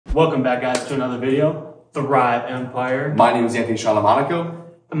Welcome back, guys, to another video, Thryve Empire. My name is Anthony Monaco.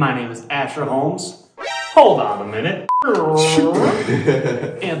 And my name is Asher Holmes. Hold on a minute.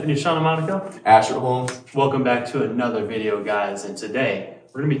 Anthony Monaco. Asher Holmes. Welcome back to another video, guys. And today,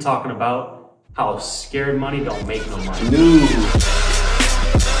 we're going to be talking about how scared money don't make no money.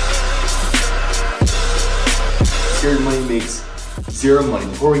 Scared money makes zero money.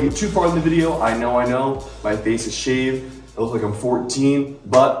 Before we get too far in the video, I know, my face is shaved. I look like I'm 14,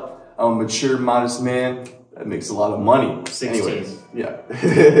 but I'm a mature, modest man that makes a lot of money. 16. Anyways, yeah.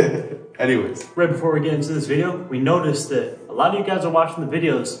 Anyways. Right before we get into this video, we noticed that a lot of you guys are watching the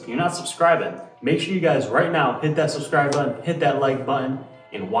videos, you're not subscribing. Make sure you guys right now hit that subscribe button, hit that like button,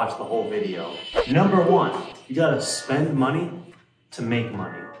 and watch the whole video. Number one, you gotta spend money to make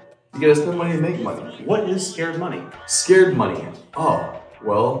money. You gotta spend money to make money. What is scared money? Scared money. Oh,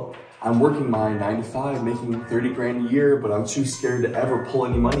 well, I'm working my 9 to 5, making 30 grand a year, but I'm too scared to ever pull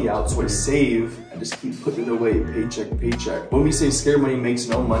any money out, so I save. I just keep putting it away, paycheck to paycheck. When we say scared money makes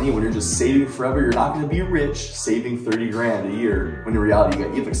no money, when you're just saving forever, you're not gonna be rich saving 30 grand a year, when in reality you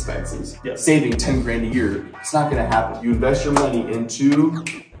have expenses. Yep. Saving 10 grand a year, it's not gonna happen. You invest your money into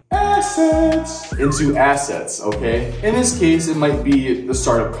assets, okay? In this case, it might be the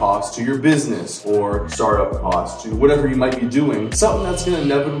startup cost to your business or startup cost to whatever you might be doing, something that's gonna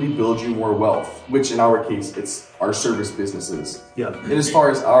inevitably build you more wealth, which in our case, it's our service businesses. Yeah. And as far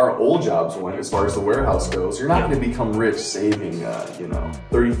as our old jobs went, as far as the warehouse goes, you're not gonna become rich saving,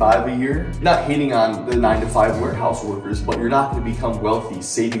 35 a year. Not hating on the 9 to 5 warehouse workers, but you're not gonna become wealthy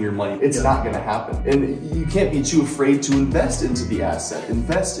saving your money. It's not gonna happen. And you can't be too afraid to invest into the asset,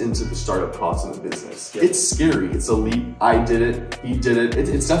 invest into the startup costs of the business. It's scary, it's a leap. I did it, he did it.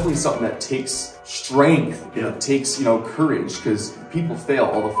 It's definitely something that takes strength. It takes, courage, because people fail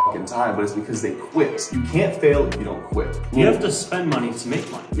all the fucking time, but it's because they quit. You can't fail if you don't quit. You have to spend money to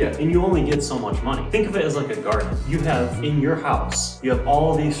make money. Yeah. And you only get so much money. Think of it as like a garden. You have in your house, you have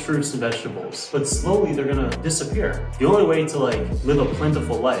all these fruits and vegetables, but slowly they're gonna disappear. The only way to live a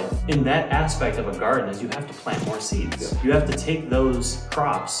plentiful life in that aspect of a garden is you have to plant more seeds. You have to take those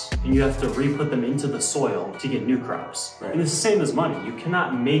crops and you have to re-put them into the soil to get new crops. Right. And it's the same as money. You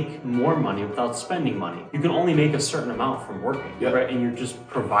cannot make more money without spending money. You can only make a certain amount from working, right? And you're just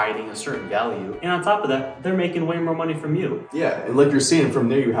providing a certain value. And on top of that, they're making way more money from you. Yeah, and like you're saying, from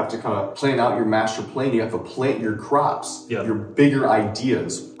there you have to kind of plan out your master plan. You have to plant your crops, your bigger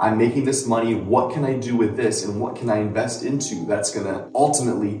ideas. I'm making this money, what can I do with this and what can I invest into that's gonna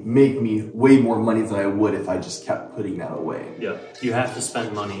ultimately make me way more money than I would if I just kept putting that away. Yeah. You have to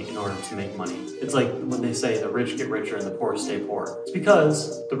spend money in order to make money. It's like when they say the rich get richer and the poor stay poor. It's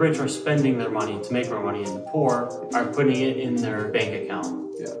because the rich are spending their money to make more money and the poor are putting it in their bank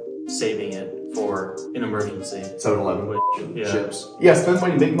account, saving it for an emergency. 7-Eleven, chips. Yeah, spend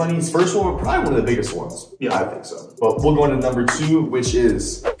money, make money. First one, probably one of the biggest ones. Yeah, I think so. But we'll go into number 2, which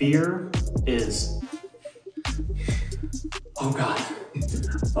is fear is, oh God,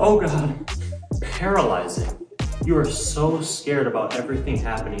 paralyzing. You are so scared about everything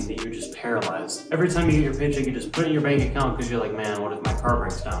happening that you're just paralyzed. Every time you get your paycheck, you just put it in your bank account because you're like, man, what if my car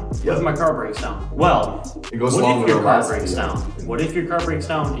breaks down? What if my car breaks down? Well, it goes what along if your with car breaks down? What if your car breaks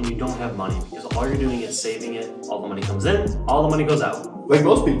down and you don't have money? Because all you're doing is saving it. All the money comes in, all the money goes out. Like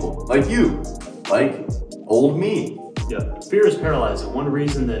most people, like you, like old me. Yeah, fear is paralyzing. One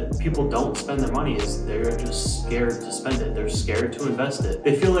reason that people don't spend their money is they're just scared to spend it. They're scared to invest it.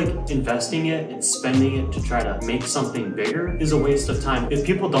 They feel like investing it and spending it to try to make something bigger is a waste of time. If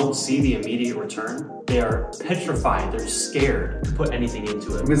people don't see the immediate return, they are petrified. They're scared to put anything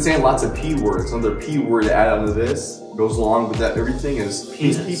into it. We've been saying lots of P words. Another P word to add onto this goes along with that everything is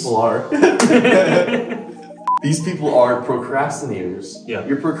penis. These people are. These people are procrastinators. Yeah.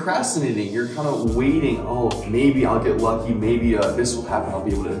 You're procrastinating. You're kind of waiting. Oh, maybe I'll get lucky. Maybe this will happen. I'll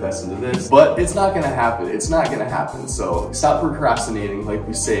be able to invest into this. But it's not going to happen. It's not going to happen. So stop procrastinating. Like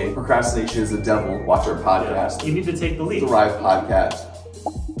we say, procrastination is the devil. Watch our podcast. You need to take the leap. Thryve podcast.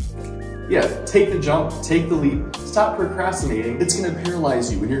 Yeah, take the jump, take the leap, stop procrastinating. It's gonna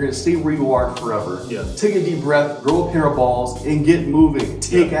paralyze you and you're gonna stay where you are forever. Yeah. Take a deep breath, grow a pair of balls, and get moving.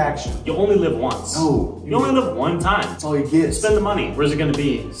 Take action. You only live once. No. You only live one time. That's all you get. Spend the money. Where's it gonna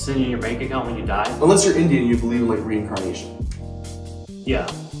be? Sitting in your bank account when you die? Unless you're Indian, you believe in like reincarnation. Yeah,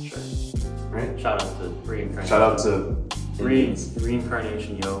 sure. Right? Shout out to reincarnation. Shout out to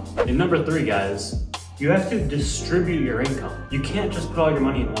reincarnation, yo. And number 3, guys, you have to distribute your income. You can't just put all your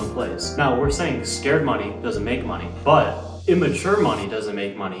money in one place. Now, we're saying scared money doesn't make money, but immature money doesn't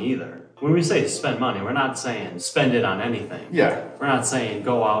make money either. When we say spend money, we're not saying spend it on anything. Yeah. We're not saying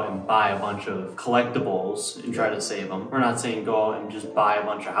go out and buy a bunch of collectibles and try to save them. We're not saying go out and just buy a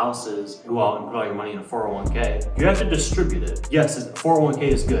bunch of houses, go out and put all your money in a 401k. You have to distribute it. Yes, 401k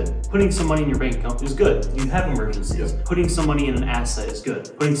is good. Putting some money in your bank account is good. You have emergencies. Yep. Putting some money in an asset is good.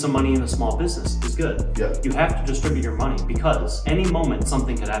 Putting some money in a small business is good. Yep. You have to distribute your money because any moment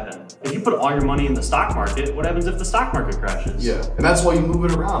something could happen. If you put all your money in the stock market, what happens if the stock market crashes? Yeah, and that's why you move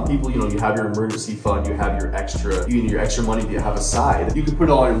it around. People, you know, you have your emergency fund, you have your extra money that you have aside. You could put it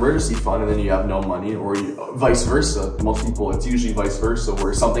all in emergency fund and then you have no money, or vice versa. Most people, it's usually vice versa,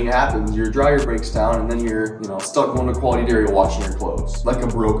 where something happens, your dryer breaks down, and then you're, you know, stuck going to Quality Dairy washing your clothes like a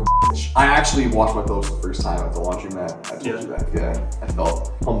broke bitch. I actually washed my clothes the first time at the laundromat. I told you that. Yeah, I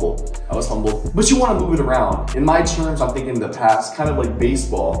felt humble. I was humble. But you want to move it around. In my terms, I'm thinking in the past, kind of like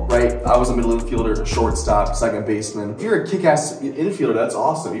baseball, right? I was a middle infielder, a shortstop, second baseman. If you're a kick-ass infielder, that's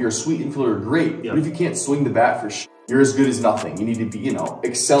awesome. If you're a sweet infielder, great. Yep. But if you can't swing the bat for shit, you're as good as nothing. You need to be, you know,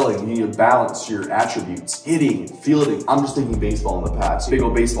 excelling. You need to balance your attributes. Hitting, fielding. I'm just thinking baseball in the past. Big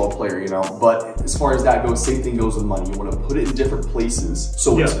old baseball player, you know. But as far as that goes, same thing goes with money. You want to put it in different places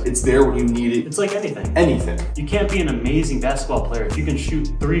so it's there when you need it. It's like anything. Anything. You can't be an amazing basketball player if you can shoot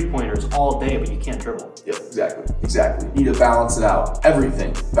 3-pointers all day, but you can't dribble. Yep, exactly. Exactly. You need to balance it out.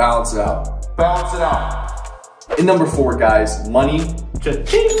 Everything. Balance it out. Balance it out. And number 4, guys, money.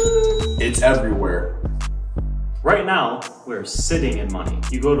 Cha-ching! It's everywhere. Right now, we're sitting in money.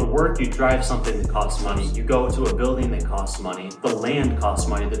 You go to work, you drive something that costs money. You go to a building that costs money. The land costs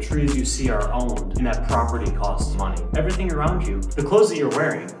money. The trees you see are owned, and that property costs money. Everything around you, the clothes that you're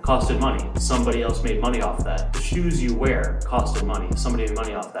wearing costed money. Somebody else made money off that. The shoes you wear costed money. Somebody made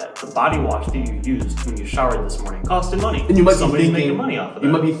money off that. The body wash that you used when you showered this morning costed money. And you might Somebody's be thinking, making money off of that.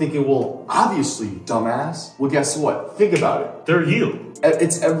 You might be thinking, well, obviously, dumbass. Well, guess what? Think about it. They're you.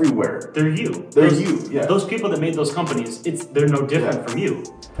 It's everywhere. They're you. They're you, yeah. Those people that made those companies, they're no different from you.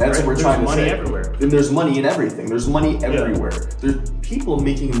 That's what we're trying to say. There's money everywhere. Then there's money in everything. There's money everywhere. Yeah. There's people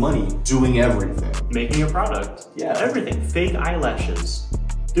making money doing everything. Making a product. Yeah. Everything. Fake eyelashes.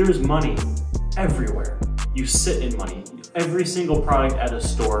 There's money everywhere. You sit in money. Every single product at a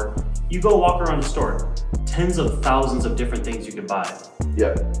store. You go walk around a store. Tens of thousands of different things you could buy.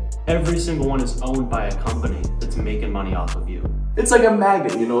 Yep. Every single one is owned by a company that's making money off of you. It's like a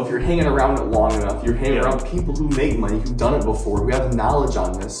magnet, you know, if you're hanging around it long enough, you're hanging around people who make money, who've done it before, who have knowledge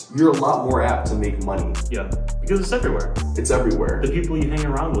on this, you're a lot more apt to make money. Yeah, because it's everywhere. It's everywhere. The people you hang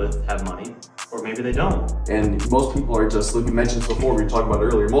around with have money, or maybe they don't. And most people are just, like we mentioned before, we talked about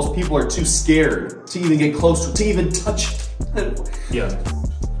earlier, most people are too scared to even get close to even touch it. Yeah.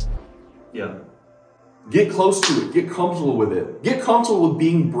 Yeah. Get close to it. Get comfortable with it. Get comfortable with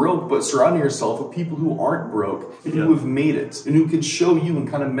being broke, but surrounding yourself with people who aren't broke and who have made it and who can show you and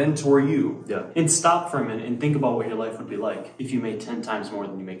kind of mentor you. Yeah. And stop for a minute and think about what your life would be like if you made 10 times more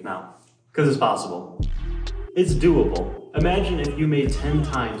than you make now. Because it's possible. It's doable. Imagine if you made 10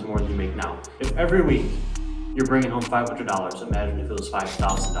 times more than you make now. If every week you're bringing home $500, imagine if it was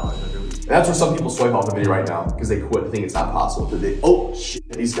 $5,000 every week. That's where some people swipe off the video right now because they quit. They think it's not possible. Oh shit,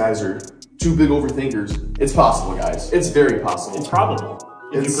 these guys are too big overthinkers. It's possible, guys. It's very possible. It's probable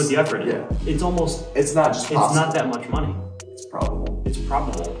if you put the effort in. Yeah. It's almost. It's not just possible. It's not that much money. It's probable. It's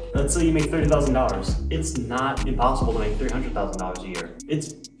probable. Let's say you make $30,000. It's not impossible to make $300,000 a year.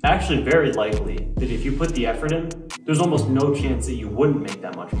 It's actually very likely that if you put the effort in, there's almost no chance that you wouldn't make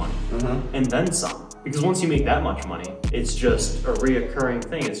that much money. And then some. Because once you make that much money, it's just a reoccurring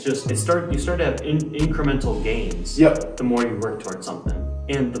thing. It's just, you start to have incremental gains. Yep. The more you work towards something.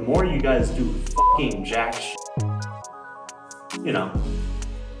 And the more you guys do fucking jack shit, you know,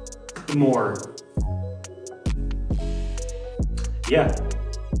 the more, yeah.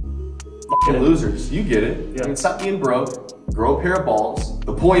 Fucking losers, you get it. Yeah. And stop being broke, grow a pair of balls.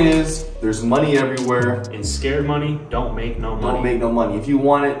 The point is, there's money everywhere. And scared money, don't make no money. Don't make no money. If you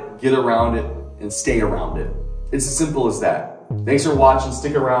want it, get around it and stay around it. It's as simple as that. Thanks for watching,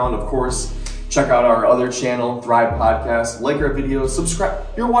 stick around, of course. Check out our other channel, Thryve Podcast. Like our videos, subscribe.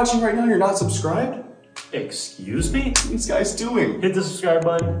 You're watching right now, you're not subscribed? Excuse me? What's these guys doing? Hit the subscribe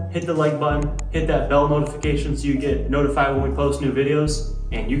button, hit the like button, hit that bell notification so you get notified when we post new videos,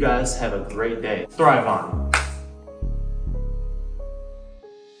 and you guys have a great day. Thrive on.